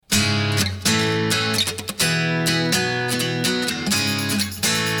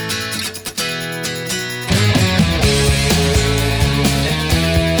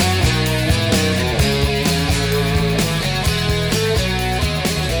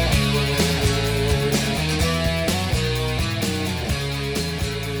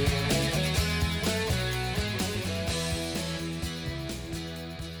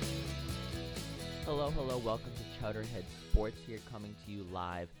Chowderhead Sports here, coming to you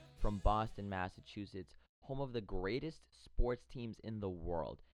live from Boston, Massachusetts, home of the greatest sports teams in the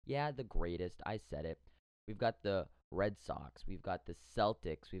world. Yeah, the greatest. I said it. We've got the Red Sox, we've got the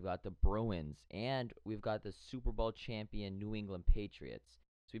Celtics, we've got the Bruins, and we've got the Super Bowl champion New England Patriots.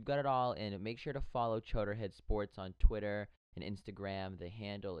 So we've got it all, and make sure to follow Chowderhead Sports on Twitter and Instagram. The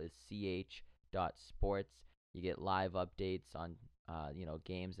handle is ch.sports. You get live updates on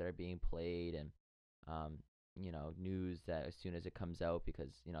games that are being played and news that as soon as it comes out,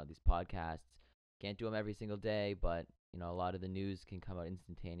 because these podcasts can't do them every single day, but a lot of the news can come out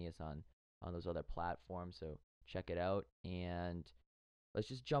instantaneous on those other platforms. So check it out, and let's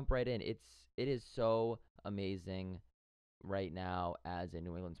just jump right in. It is so amazing right now as a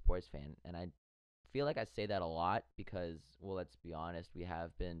New England sports fan, and I feel like I say that a lot because, well, let's be honest, we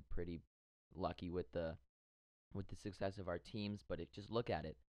have been pretty lucky with the success of our teams. But just look at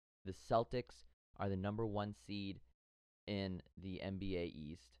it. The Celtics are the number 1 seed in the NBA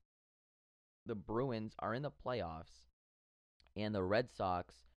East. The Bruins are in the playoffs, and the Red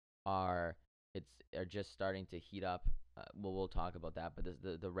Sox are just starting to heat up. We'll talk about that, but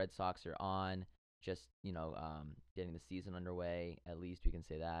the Red Sox are on, just getting the season underway. At least we can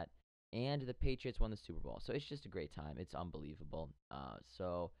say that. And the Patriots won the Super Bowl, so it's just a great time. It's unbelievable.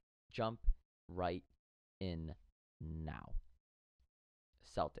 So jump right in now.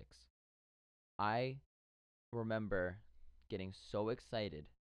 Celtics. I remember getting so excited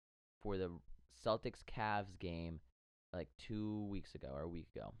for the Celtics Cavs game like 2 weeks ago or a week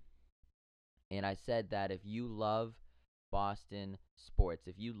ago. And I said that if you love Boston sports,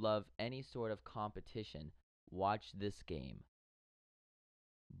 if you love any sort of competition, watch this game.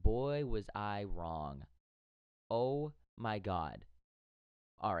 Boy, was I wrong. Oh my God.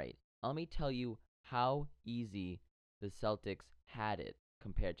 All right, let me tell you how easy the Celtics had it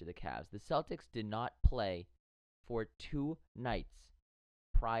compared to the Cavs. The Celtics did not play for 2 nights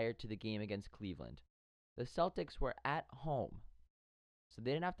prior to the game against Cleveland. The Celtics were at home, so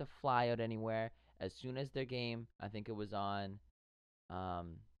they didn't have to fly out anywhere. As soon as their game, I think it was on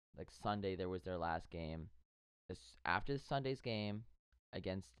Sunday, there was their last game. After Sunday's game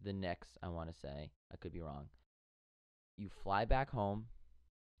against the Knicks, I want to say, I could be wrong, you fly back home,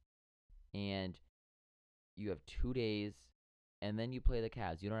 and you have 2 days, and then you play the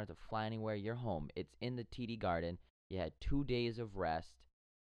Cavs. You don't have to fly anywhere. You're home. It's in the TD Garden. You had 2 days of rest.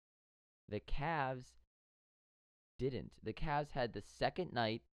 The Cavs didn't. The Cavs had the second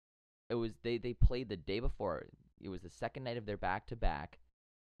night. It was they played the day before. It was the second night of their back-to-back,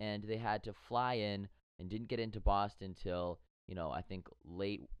 and they had to fly in and didn't get into Boston till, I think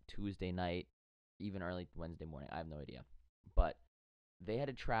late Tuesday night, even early Wednesday morning. I have no idea. But they had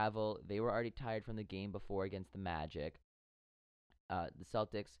to travel. They were already tired from the game before against the Magic. The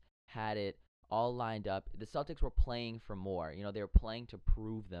Celtics had it all lined up. The Celtics were playing for more. They were playing to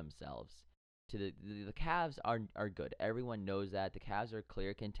prove themselves. The Cavs are good. Everyone knows that. The Cavs are a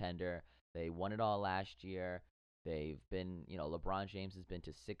clear contender. They won it all last year. They've been, LeBron James has been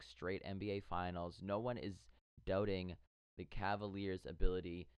to 6 straight NBA finals. No one is doubting the Cavaliers'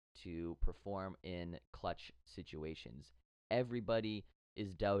 ability to perform in clutch situations. Everybody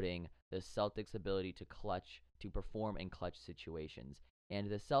is doubting the Celtics' ability to perform in clutch situations. And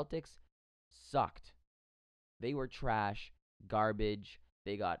the Celtics sucked. They were trash, garbage.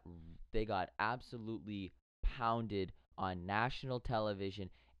 They got absolutely pounded on national television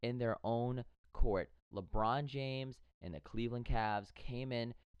in their own court. LeBron James and the Cleveland Cavs came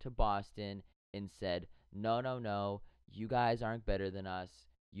in to Boston and said, no, you guys aren't better than us.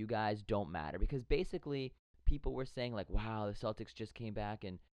 You guys don't matter. Because basically, people were saying, like, wow, the Celtics just came back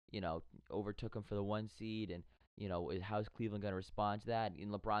and, overtook them for the 1 seed. And, how's Cleveland going to respond to that?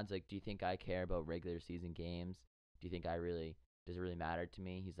 And LeBron's like, do you think I care about regular season games? Do you think does it really matter to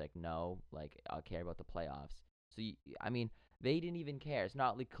me? He's like, no, like, I'll care about the playoffs. So, they didn't even care. It's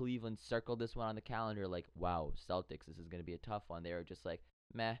not like Cleveland circled this one on the calendar like, wow, Celtics, this is going to be a tough one. They were just like,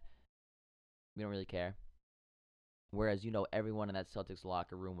 meh, we don't really care. Whereas, everyone in that Celtics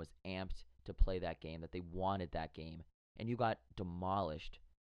locker room was amped to play that game, that they wanted that game. And you got demolished.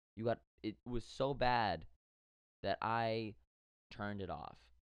 It was so bad that I turned it off.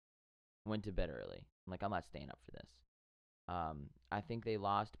 Went to bed early. I'm like, I'm not staying up for this. I think they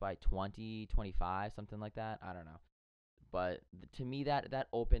lost by 20, 25, something like that. I don't know. But to me, that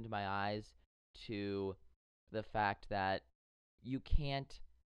opened my eyes to the fact that you can't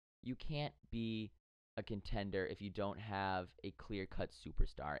be a contender if you don't have a clear-cut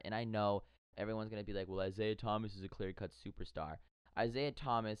superstar. And I know everyone's going to be like, well, Isaiah Thomas is a clear-cut superstar. Isaiah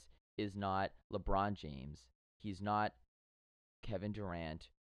Thomas is not LeBron James. He's not Kevin Durant.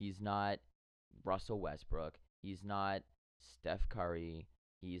 He's not Russell Westbrook. He's not Steph Curry.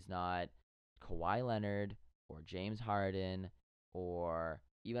 He's not Kawhi Leonard or James Harden or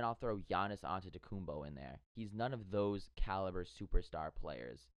even I'll throw Giannis Antetokounmpo in there. He's none of those caliber superstar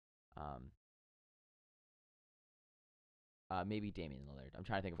players. Um, maybe Damian Lillard. I'm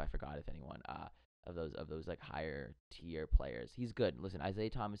trying to think if I forgot if anyone of those like higher tier players. He's good. Listen, Isaiah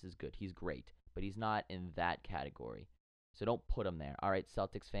Thomas is good. He's great, but he's not in that category. So don't put him there. All right,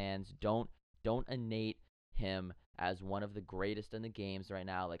 Celtics fans, don't innate him as one of the greatest in the games right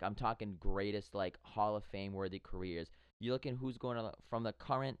now. Like I'm talking greatest, like Hall of Fame worthy careers. You look at who's going to from the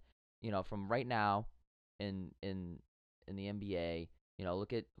current, from right now in the NBA.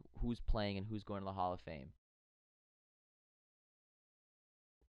 Look at who's playing and who's going to the Hall of Fame.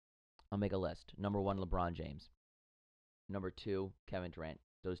 I'll make a list. Number 1, LeBron James. Number 2, Kevin Durant.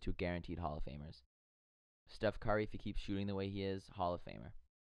 Those two guaranteed Hall of Famers. Steph Curry, if he keeps shooting the way he is, Hall of Famer.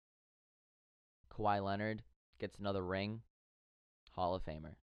 Kawhi Leonard gets another ring, Hall of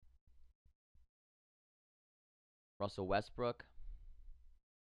Famer. Russell Westbrook,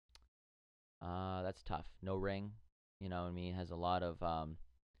 that's tough. No ring, has a lot of,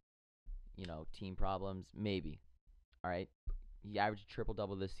 team problems. Maybe. All right. He averaged a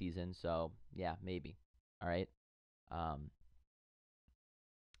triple-double this season, so yeah, maybe. All right.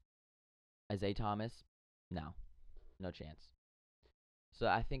 Isaiah Thomas, no chance. So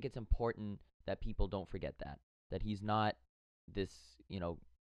I think it's important that people don't forget that he's not this,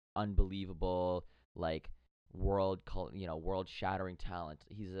 unbelievable like world shattering talent.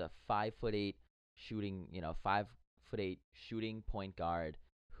 He's a 5'8" shooting, 5'8" shooting point guard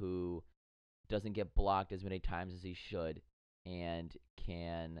who doesn't get blocked as many times as he should and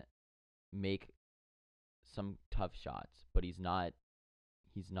can make some tough shots, but he's not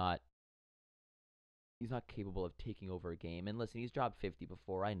capable of taking over a game. And listen, he's dropped 50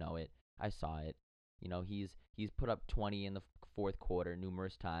 before. I know it. I saw it. He's put up 20 in the fourth quarter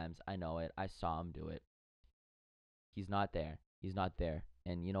numerous times. I know it. I saw him do it. He's not there. He's not there.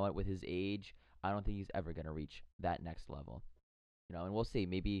 And you know what? With his age, I don't think he's ever going to reach that next level. And we'll see.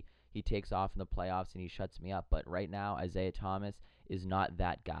 Maybe he takes off in the playoffs and he shuts me up. But right now, Isaiah Thomas is not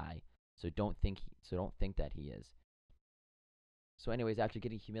that guy. So don't think that he is. So anyways, after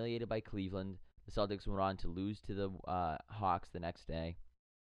getting humiliated by Cleveland, the Celtics went on to lose to the Hawks the next day.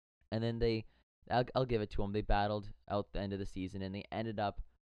 And then I'll give it to them. They battled out the end of the season, and they ended up,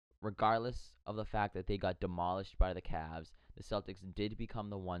 regardless of the fact that they got demolished by the Cavs, the Celtics did become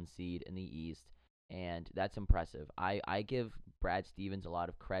the 1 seed in the East, and that's impressive. I give Brad Stevens a lot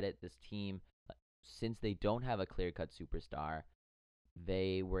of credit. This team, since they don't have a clear-cut superstar,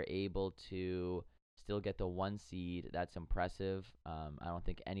 they were able to still get the 1 seed. That's impressive. I don't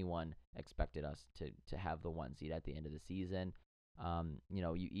think anyone expected us to have the 1 seed at the end of the season.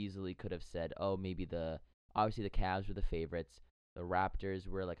 You easily could have said, oh, maybe obviously the Cavs were the favorites. The Raptors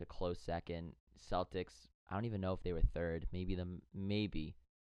were like a close second. Celtics, I don't even know if they were third. Maybe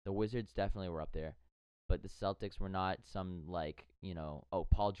the Wizards definitely were up there, but the Celtics were not some like, oh,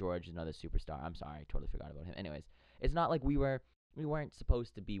 Paul George is another superstar. I'm sorry, I totally forgot about him. Anyways, it's not like we weren't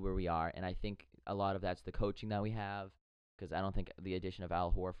supposed to be where we are, and I think a lot of that's the coaching that we have, because I don't think the addition of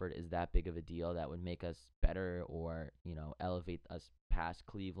Al Horford is that big of a deal that would make us better or, elevate us past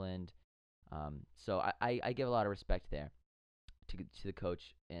Cleveland. So I give a lot of respect there to the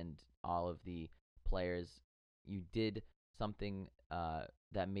coach and all of the players. You did something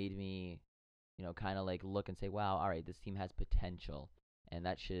that made me, kind of like look and say, wow, all right, this team has potential, and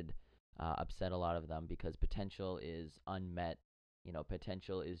that should upset a lot of them because potential is unmet.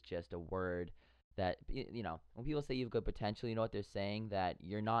 Potential is just a word that, when people say you have good potential, you know what they're saying? That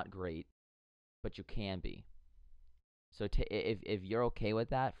you're not great, but you can be. So if you're okay with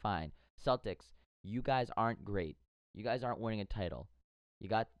that, fine. Celtics, you guys aren't great. You guys aren't winning a title. You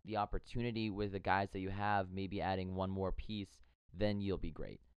got the opportunity with the guys that you have, maybe adding one more piece, then you'll be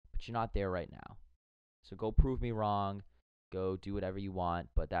great. But you're not there right now. So go prove me wrong. Go do whatever you want,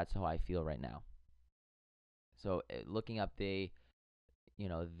 but that's how I feel right now. So looking up, they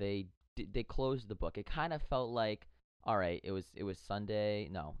closed the book. It kind of felt like, all right, it was Sunday.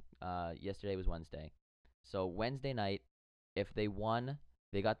 No, yesterday was Wednesday. So Wednesday night, if they won,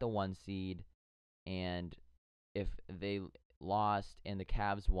 they got the 1 seed, and if they lost and the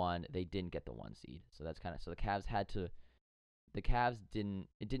Cavs won, they didn't get the 1 seed. So that's so the Cavs had to. The Cavs didn't.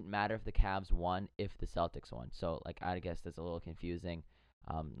 It didn't matter if the Cavs won if the Celtics won. So like I guess that's a little confusing.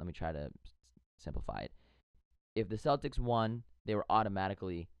 Let me try to simplify it. If the Celtics won, they were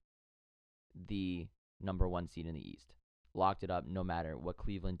automatically the number 1 seed in the East. Locked it up. No matter what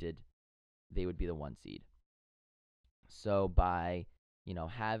Cleveland did, they would be the 1 seed. So by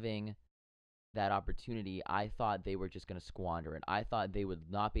having that opportunity, I thought they were just going to squander it. I thought they would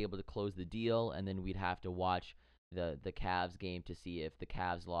not be able to close the deal, and then we'd have to watch the Cavs game to see if the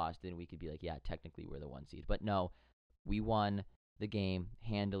Cavs lost, then we could be like, yeah, technically we're the 1 seed. But no, we won the game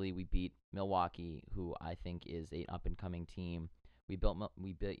handily. We beat Milwaukee, who I think is an up and coming team. We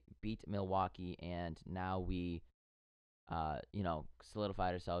beat Milwaukee, and now we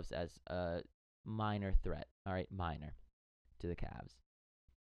solidified ourselves as a minor threat. All right, minor to the Cavs.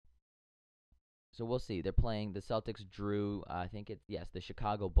 So we'll see. They're playing the Celtics. Drew, I think the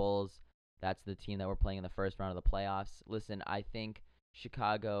Chicago Bulls. That's the team that we're playing in the first round of the playoffs. Listen, I think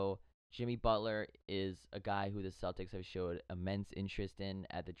Chicago. Jimmy Butler is a guy who the Celtics have showed immense interest in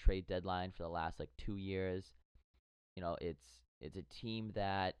at the trade deadline for the last 2 years. It's a team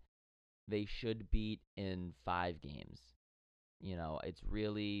that they should beat in 5 games. It's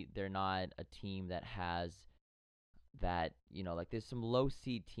really, they're not a team that has that, there's some low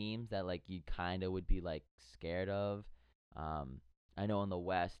seed teams that you kind of would be scared of. I know in the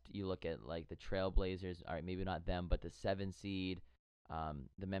West, you look at the Trailblazers, all right, maybe not them, but the 7 seed,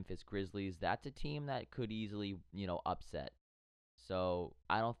 the Memphis Grizzlies, that's a team that could easily, upset. So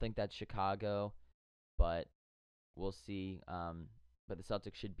I don't think that's Chicago, but we'll see. But the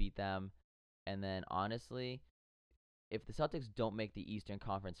Celtics should beat them. And then honestly, if the Celtics don't make the Eastern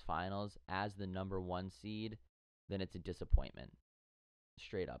Conference Finals as the number 1 seed, then it's a disappointment.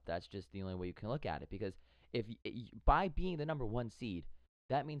 Straight up. That's just the only way you can look at it. Because if by being the number 1 seed,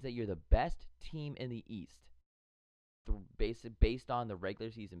 that means that you're the best team in the East. Based on the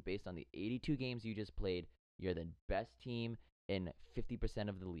regular season, based on the 82 games you just played, you're the best team in 50%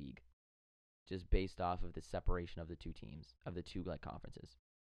 of the league. Just based off of the separation of the two teams, of the two conferences.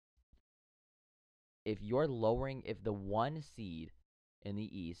 If the 1 seed in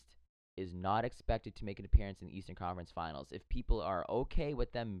the East is not expected to make an appearance in the Eastern Conference Finals, if people are okay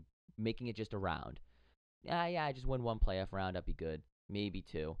with them making it just a round, I just win 1 playoff round, that'd be good. Maybe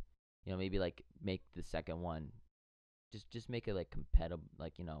 2. Maybe make the second one. Just make it competitive,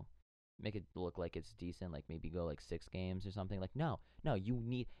 make it look like it's decent, maybe go 6 games or something. No, you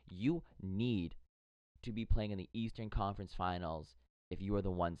need to be playing in the Eastern Conference Finals if you are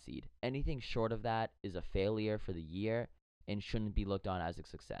the 1 seed. Anything short of that is a failure for the year and shouldn't be looked on as a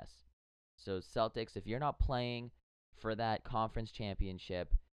success. So Celtics, if you're not playing for that conference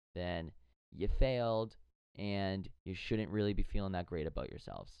championship, then you failed and you shouldn't really be feeling that great about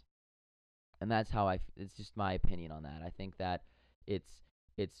yourselves. And that's how it's just my opinion on that. I think that it's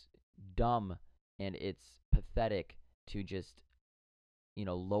dumb and it's pathetic to just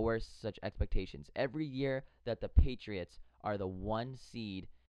lower such expectations. Every year that the Patriots are the 1 seed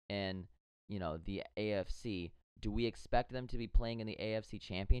in the AFC, do we expect them to be playing in the AFC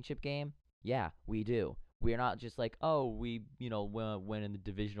Championship game? Yeah, we do. We're not just we win in the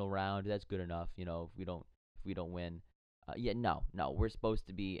divisional round. That's good enough. If we don't win, no, we're supposed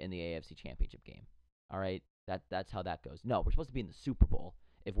to be in the AFC Championship game. All right, that's how that goes. No, we're supposed to be in the Super Bowl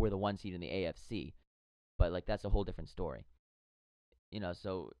if we're the 1 seed in the AFC, but that's a whole different story.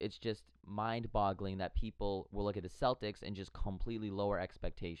 So it's just mind-boggling that people will look at the Celtics and just completely lower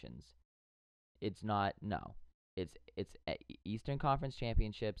expectations. It's not, no. It's Eastern Conference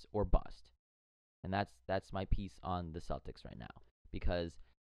Championships or bust. And that's my piece on the Celtics right now. Because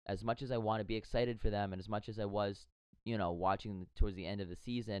as much as I want to be excited for them, and as much as I was, watching towards the end of the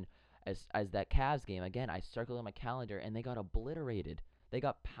season, as that Cavs game, again, I circled on my calendar, and they got obliterated. They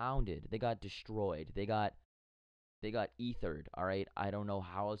got pounded. They got destroyed. They got ethered, all right? I don't know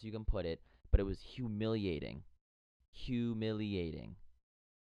how else you can put it, but it was humiliating. Humiliating.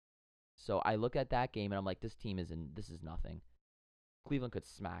 So I look at that game, and I'm like, this is nothing. Cleveland could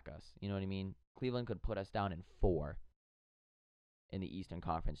smack us, you know what I mean? Cleveland could put us down in 4 in the Eastern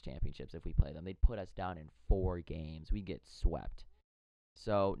Conference Championships if we play them. They'd put us down in 4 games. We'd get swept.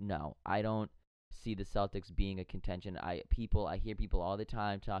 So, no, I don't see the Celtics being a contention. I hear people all the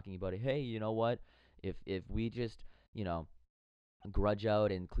time talking about it. Hey, you know what? If we just, grudge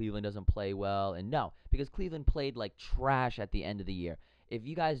out and Cleveland doesn't play well, and no, because Cleveland played like trash at the end of the year. If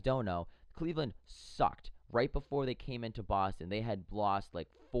you guys don't know, Cleveland sucked right before they came into Boston. They had lost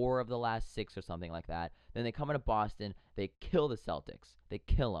 4 of the last 6 or something like that. Then they come into Boston, they kill the Celtics. They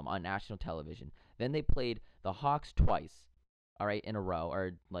kill them on national television. Then they played the Hawks twice, all right, in a row,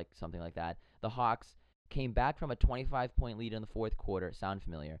 or something like that. The Hawks came back from a 25-point lead in the fourth quarter. Sound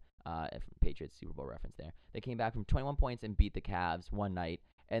familiar? Patriots Super Bowl reference there. They came back from 21 points and beat the Cavs one night,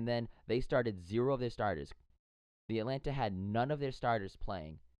 and then they started 0 of their starters. The Atlanta had none of their starters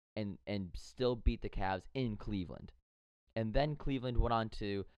playing, and still beat the Cavs in Cleveland. And then Cleveland went on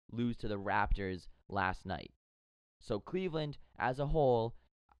to lose to the Raptors last night. So Cleveland, as a whole,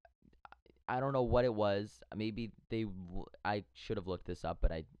 I don't know what it was. Maybe I should have looked this up,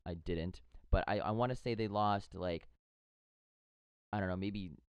 but I didn't. But I want to say they lost like, I don't know,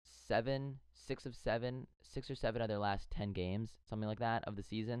 maybe seven, six of seven, 6 or 7 of their last 10 games, something like that, of the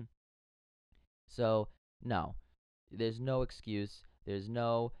season. So, no, there's no excuse. There's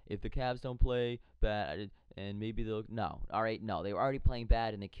no, if the Cavs don't play bad and maybe they'll, no. All right, no, they were already playing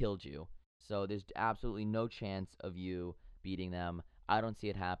bad and they killed you. So there's absolutely no chance of you beating them. I don't see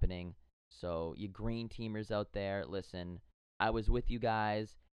it happening. So, you green teamers out there, listen, I was with you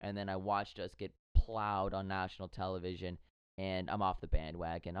guys, and then I watched us get plowed on national television, and I'm off the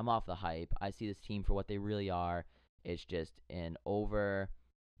bandwagon. I'm off the hype. I see this team for what they really are. It's just an over,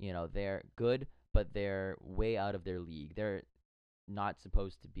 they're good, but they're way out of their league. They're not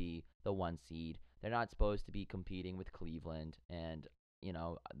supposed to be the 1 seed. They're not supposed to be competing with Cleveland. And,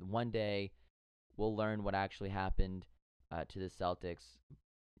 one day we'll learn what actually happened to the Celtics.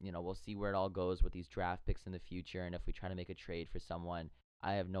 We'll see where it all goes with these draft picks in the future. And if we try to make a trade for someone,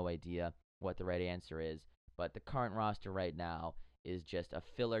 I have no idea what the right answer is. But the current roster right now is just a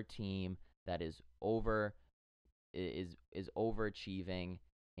filler team that is overachieving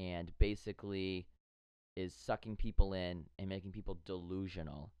and basically is sucking people in and making people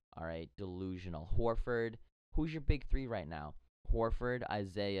delusional. All right, delusional. Horford, who's your big three right now? Horford,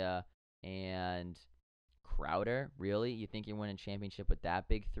 Isaiah, and Crowder. Really? You think you're winning a championship with that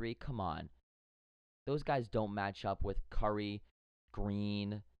big three? Come on. Those guys don't match up with Curry,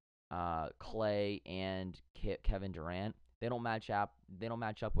 Green, Clay, and Kevin Durant. They don't match up. They don't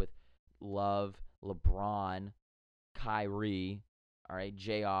match up with Love, LeBron, Kyrie, all right,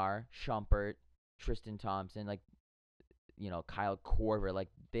 J.R., Shumpert, Tristan Thompson, like, Kyle Korver. Like,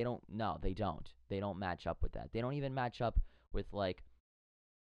 they don't. No, they don't. They don't match up with that. They don't even match up with like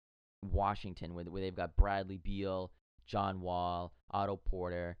Washington, where they've got Bradley Beal, John Wall, Otto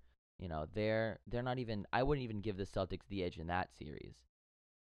Porter. They're not even. I wouldn't even give the Celtics the edge in that series.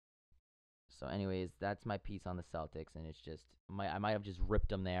 So, anyways, that's my piece on the Celtics, and it's just I might have just ripped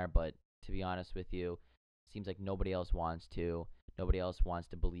them there, but to be honest with you, seems like nobody else wants to. Nobody else wants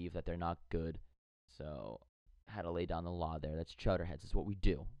to believe that they're not good. So, I had to lay down the law there. That's Chowderheads. It's what we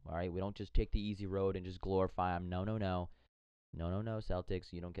do. All right, we don't just take the easy road and just glorify them. No, no, no, no, no, no.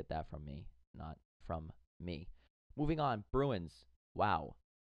 Celtics, you don't get that from me. Not from me. Moving on, Bruins. Wow.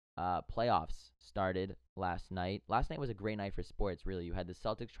 Playoffs started last night. Last night was a great night for sports, really. You had the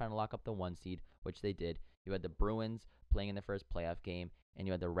Celtics trying to lock up the 1 seed, which they did. You had the Bruins playing in the first playoff game, and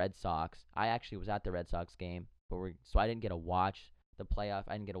you had the Red Sox. I actually was at the Red Sox game, so I didn't get to watch the playoff.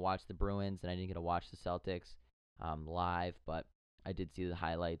 I didn't get to watch the Bruins, and I didn't get to watch the Celtics live, but I did see the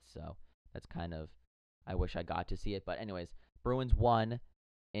highlights, so that's kind of, I wish I got to see it. But anyways, Bruins won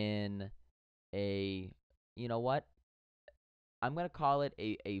in a, you know what? I'm going to call it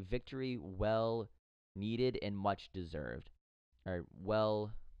a victory well needed and much deserved. Or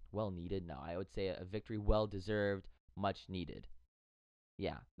well needed. No, I would say a victory well deserved, much needed.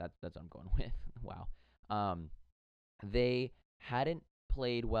 Yeah, that's what I'm going with. Wow. They hadn't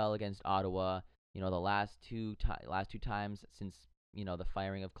played well against Ottawa, the last two times since, the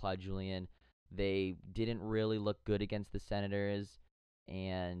firing of Claude Julien. They didn't really look good against the Senators,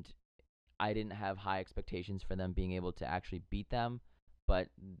 and I didn't have high expectations for them being able to actually beat them, but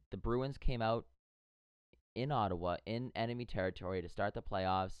the Bruins came out in Ottawa in enemy territory to start the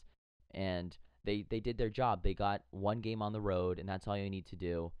playoffs, and they did their job. They got one game on the road, and that's all you need to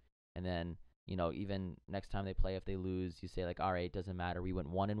do. And then, even next time they play, if they lose, you say like, all right, it doesn't matter. We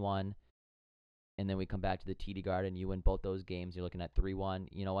went 1-1, and then we come back to the TD Garden. You win both those games. You're looking at 3-1.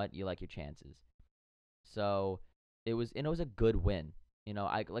 You know what? You like your chances. So it was a good win.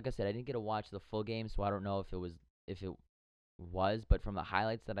 Like I said, I didn't get to watch the full game, so I don't know if it was, but from the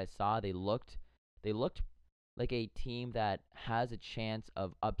highlights that I saw, they looked like a team that has a chance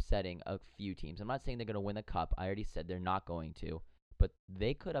of upsetting a few teams. I'm not saying they're going to win the cup. I already said they're not going to, but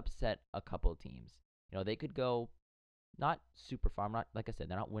they could upset a couple of teams. They could go not super far. I'm not, like I said,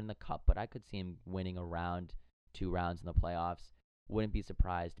 they're not winning the cup, but I could see them winning a round, 2 rounds in the playoffs. Wouldn't be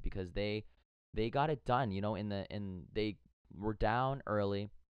surprised because they got it done. They were down early.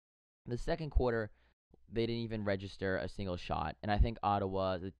 The second quarter, they didn't even register a single shot. And I think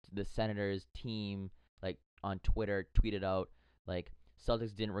Ottawa, the Senators team, like on Twitter, tweeted out, like,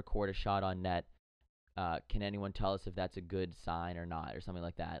 Celtics didn't record a shot on net. Can anyone tell us if that's a good sign or not, or something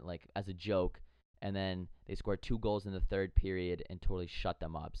like that, like as a joke. And then they scored 2 goals in the third period and totally shut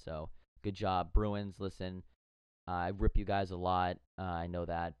them up. So good job, Bruins. Listen, I rip you guys a lot. I know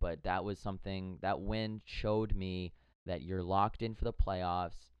that, but that was something. That win showed me that you're locked in for the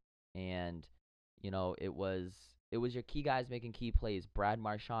playoffs, and it was it was your key guys making key plays. Brad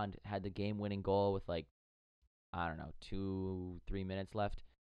Marchand had the game-winning goal with like, I don't know, 2-3 minutes left,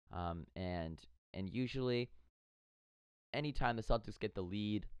 and usually anytime the Celtics get the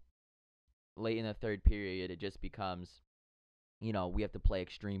lead late in the third period, it just becomes, we have to play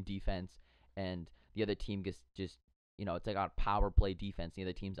extreme defense, and the other team gets just, it's like a power play defense. The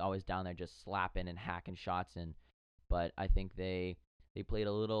other team's always down there just slapping and hacking shots in. But I think they played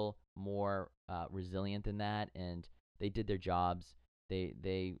a little more resilient than that, and they did their jobs.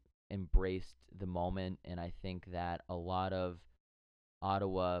 They embraced the moment, and I think that a lot of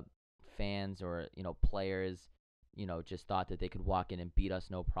Ottawa fans or players, just thought that they could walk in and beat us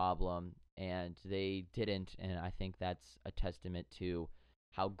no problem, and they didn't. And I think that's a testament to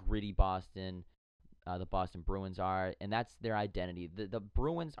how gritty the Boston Bruins are, and that's their identity. The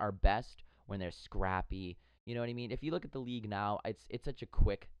Bruins are best when they're scrappy. You know what I mean? If you look at the league now, it's such a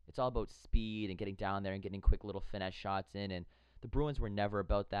quick. It's all about speed and getting down there and getting quick little finesse shots in. And the Bruins were never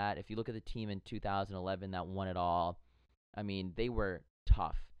about that. If you look at the team in 2011 that won it all, I mean, they were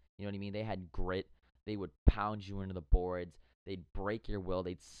tough. You know what I mean? They had grit. They would pound you into the boards. They'd break your will.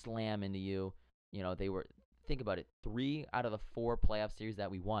 They'd slam into you. They were. Think about it. 3 out of the 4 playoff series that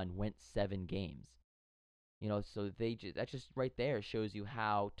we won went 7 games. So that just right there shows you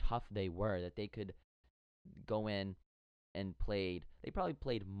how tough they were, that they could go in and they probably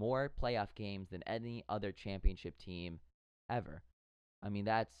played more playoff games than any other championship team ever. I mean,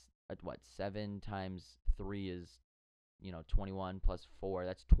 that's what, 7 times 3 is 21 plus 4,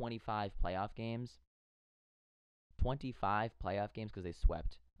 that's 25 playoff games. 25 playoff games, because they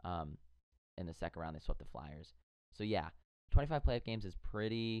swept in the second round. They swept the Flyers. So yeah, 25 playoff games is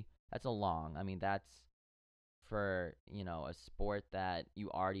that's a long. I mean, that's for a sport that you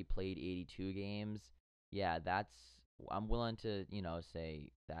already played 82 games. Yeah, I'm willing to say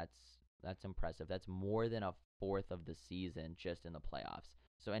that's impressive. That's more than a fourth of the season just in the playoffs.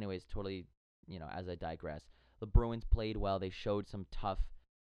 So anyways, totally, as I digress, the Bruins played well. They showed some tough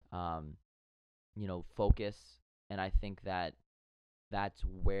focus, and I think that that's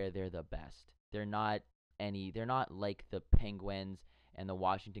where they're the best. They're not like the Penguins and the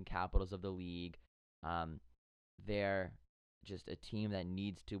Washington Capitals of the league. They're just a team that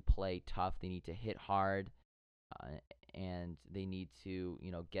needs to play tough. They need to hit hard, and they need to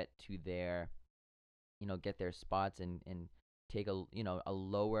get to get their spots and take a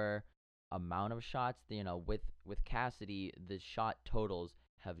lower amount of shots. With Cassidy, the shot totals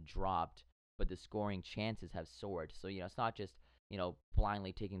have dropped, but the scoring chances have soared. So it's not just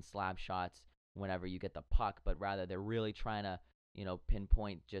blindly taking slap shots whenever you get the puck, but rather they're really trying to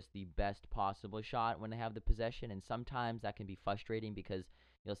pinpoint just the best possible shot when they have the possession. And sometimes that can be frustrating because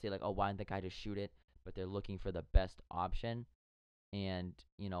you'll say like, oh, why didn't the guy just shoot it? But they're looking for the best option. And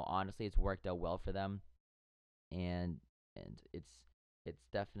honestly, it's worked out well for them. And it's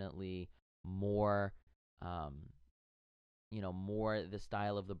definitely more more the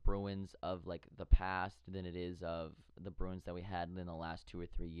style of the Bruins of like the past than it is of the Bruins that we had in the last 2 or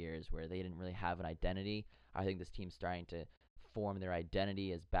 3 years, where they didn't really have an identity. I think this team's starting to form their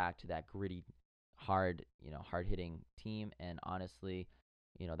identity as back to that gritty, hard hitting team. And honestly,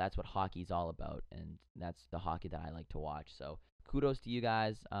 that's what hockey's all about, and that's the hockey that I like to watch. So kudos to you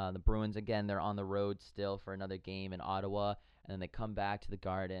guys. The Bruins, again, they're on the road still for another game in Ottawa, and then they come back to the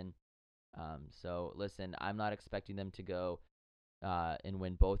Garden. So listen, I'm not expecting them to go and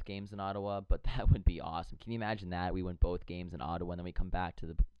win both games in Ottawa, but that would be awesome. Can you imagine that we win both games in Ottawa and then we come back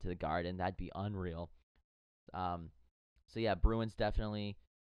to the Garden? That'd be unreal. So yeah, Bruins definitely.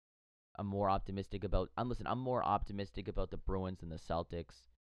 I'm more optimistic about. I'm more optimistic about the Bruins than the Celtics,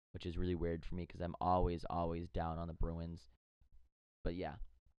 which is really weird for me because I'm always down on the Bruins. But yeah,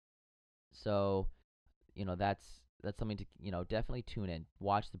 so that's something to definitely tune in.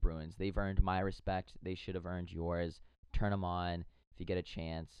 Watch the Bruins. They've earned my respect. They should have earned yours. Turn them on if you get a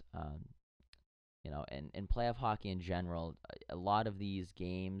chance. And playoff hockey in general, a lot of these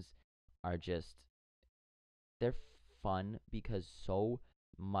games are just they're fun because so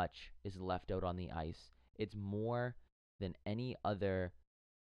much is left out on the ice. It's more than any other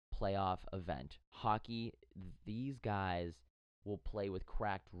playoff event. Hockey, these guys will play with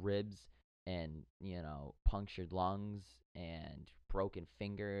cracked ribs and, punctured lungs and broken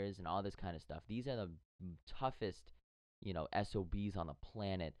fingers and all this kind of stuff. These are the toughest, SOBs on the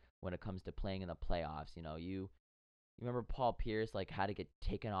planet when it comes to playing in the playoffs. You remember Paul Pierce had to get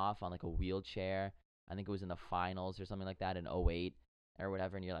taken off on like a wheelchair. I think it was in the finals or something like that in '08 or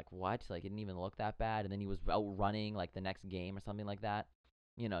whatever, and you're like, what? Like, it didn't even look that bad, and then he was out running like the next game or something like that.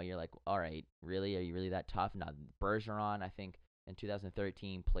 You're like, all right, really? Are you really that tough? Now, Bergeron, I think, in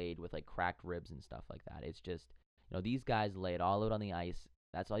 2013 played with like cracked ribs and stuff like that. It's just, These guys lay it all out on the ice.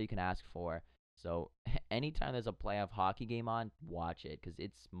 That's all you can ask for. So anytime there's a playoff hockey game on, watch it because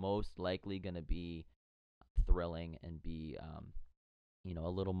it's most likely going to be thrilling and be, a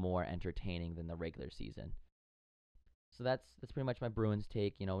little more entertaining than the regular season. So that's pretty much my Bruins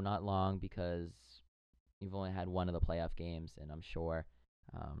take. Not long because you've only had one of the playoff games, and I'm sure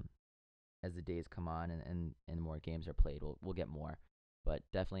as the days come on and more games are played, we'll get more. But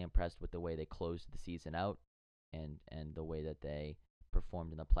definitely impressed with the way they closed the season out and the way that they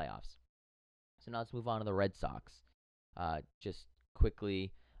performed in the playoffs. So now let's move on to the Red Sox. Just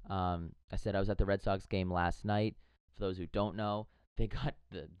quickly, I said I was at the Red Sox game last night. For those who don't know, they got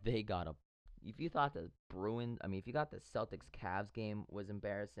a. If you thought the if you thought the Celtics Cavs game was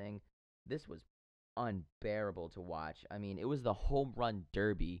embarrassing, this was unbearable to watch. It was the home run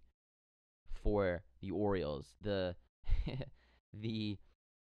derby for the Orioles. The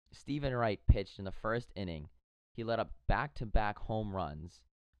Stephen Wright pitched in the first inning. He let up back-to-back home runs,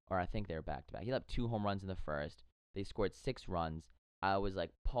 or I think they were back-to-back. He let up 2 home runs in the first. They scored 6 runs. I was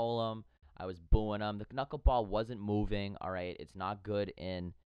like, pull him. I was booing him. The knuckleball wasn't moving. All right, it's not good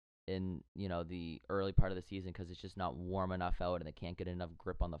in the early part of the season because it's just not warm enough out and they can't get enough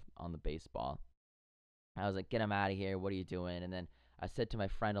grip on the baseball. I was like, get him out of here. What are you doing? And then I said to my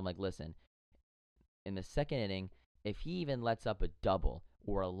friend, I'm like, listen, in the second inning, if he even lets up a double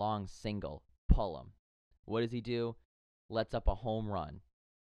or a long single, pull him. What does he do? Lets up a home run.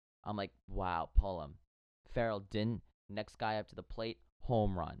 I'm like, wow, pull him. Farrell didn't. Next guy up to the plate,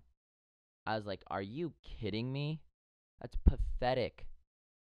 home run. I was like, are you kidding me? That's pathetic.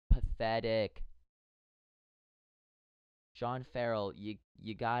 Pathetic. John Farrell, you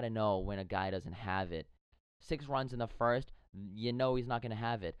got to know when a guy doesn't have it. 6 runs in the first, he's not going to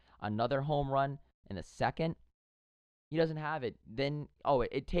have it. Another home run in the second, he doesn't have it. Then,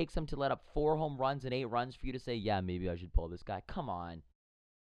 it takes him to let up 4 home runs and 8 runs for you to say, yeah, maybe I should pull this guy. Come on.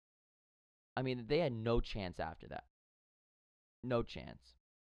 They had no chance after that. No chance.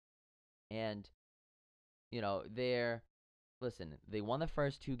 And, they won the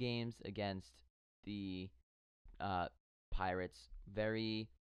first 2 games against the Pirates. Very,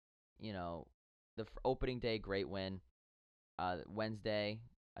 the opening day, great win. Wednesday,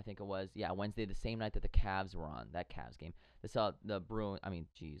 I think it was. Yeah, Wednesday, the same night that the Cavs were on, that Cavs game.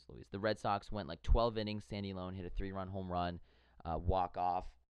 The Red Sox went like 12 innings. Sandy Alone hit a 3-run home run, walk off.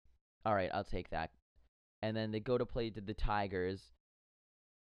 All right, I'll take that. And then they go to play the Tigers.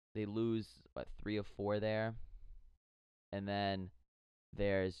 They lose, 3 of 4 there. And then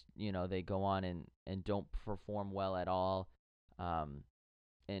there's, they go on and don't perform well at all. And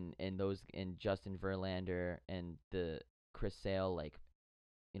Justin Verlander and the Chris Sale,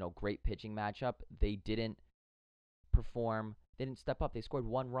 great pitching matchup. They didn't perform. They didn't step up. They scored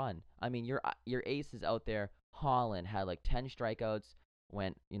 1 run. Your ace is out there. Holland had 10 strikeouts.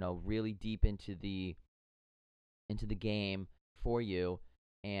 Went really deep into the game for you,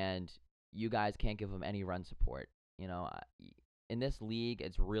 and you guys can't give him any run support. In this league,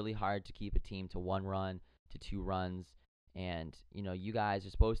 it's really hard to keep a team to 1 run, to 2 runs. And, you guys are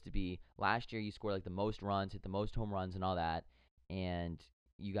supposed to be, last year you scored the most runs, hit the most home runs and all that. And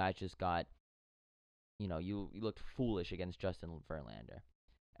you guys just got, you looked foolish against Justin Verlander.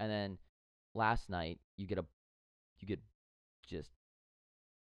 And then last night you get just,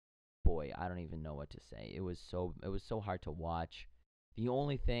 boy, I don't even know what to say. It was so hard to watch. The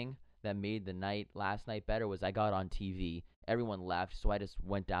only thing that made the last night better was I got on TV. Everyone left, so I just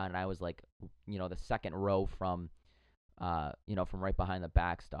went down and I was the second row from right behind the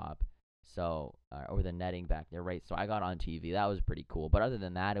backstop. So, or the netting back there, right? So I got on TV. That was pretty cool. But other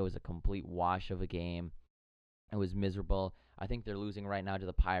than that, it was a complete wash of a game. It was miserable. I think they're losing right now to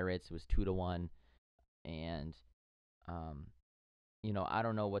the Pirates. It was 2-1. And, I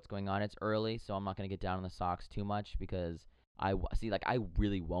don't know what's going on. It's early, so I'm not going to get down on the Sox too much because I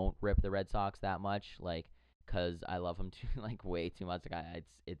really won't rip the Red Sox that much, because I love them too, way too much. I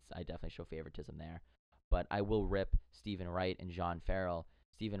definitely show favoritism there. But I will rip Stephen Wright and John Farrell.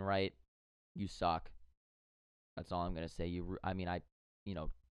 Stephen Wright, you suck. That's all I'm gonna say. I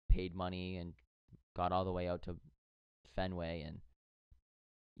paid money and got all the way out to Fenway, and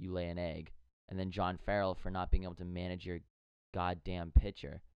you lay an egg. And then John Farrell for not being able to manage your goddamn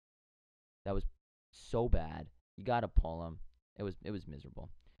pitcher. That was so bad. You gotta pull him. It was miserable.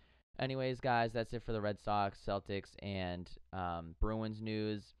 Anyways, guys, that's it for the Red Sox, Celtics, and Bruins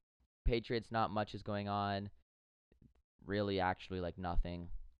news. Patriots, not much is going on. Really, actually, nothing.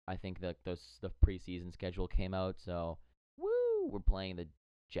 I think the preseason schedule came out, so we're playing the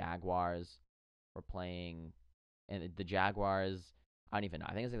Jaguars. And the Jaguars, I don't even know.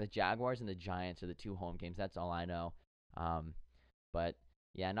 I think it's like the Jaguars and the Giants are the 2 home games. That's all I know. Um, but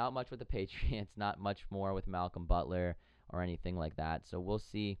yeah, not much with the Patriots. Not much more with Malcolm Butler or anything like that. So we'll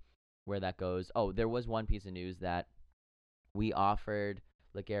see where that goes. Oh, there was one piece of news that we offered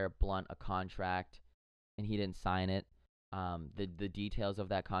LeGarrette Blount a contract and he didn't sign it. The details of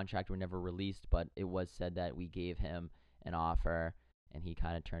that contract were never released, but it was said that we gave him an offer and he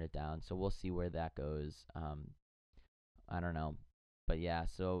kind of turned it down. So we'll see where that goes. I don't know, but yeah.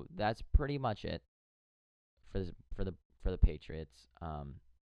 So that's pretty much it for the Patriots.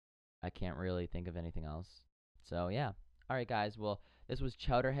 I can't really think of anything else. So yeah. All right, guys. Well, this was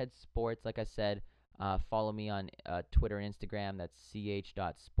Chowderhead Sports. Like I said, follow me on Twitter and Instagram. That's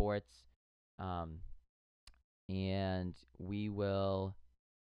ch.sports. Um, and we will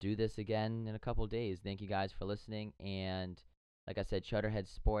do this again in a couple days. Thank you guys for listening. And like I said,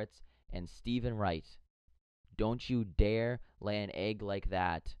 Chowderhead Sports and Stephen Wright. Don't you dare lay an egg like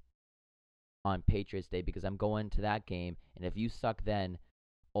that on Patriots Day because I'm going to that game. And if you suck then,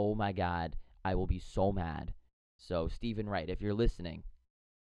 oh my God, I will be so mad. So, Stephen Wright, if you're listening,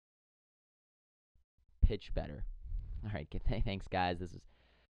 pitch better. All right, thanks, guys. This is,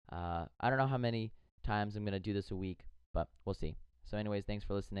 I don't know how many times I'm going to do this a week, but we'll see. So, anyways, thanks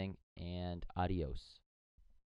for listening and adios.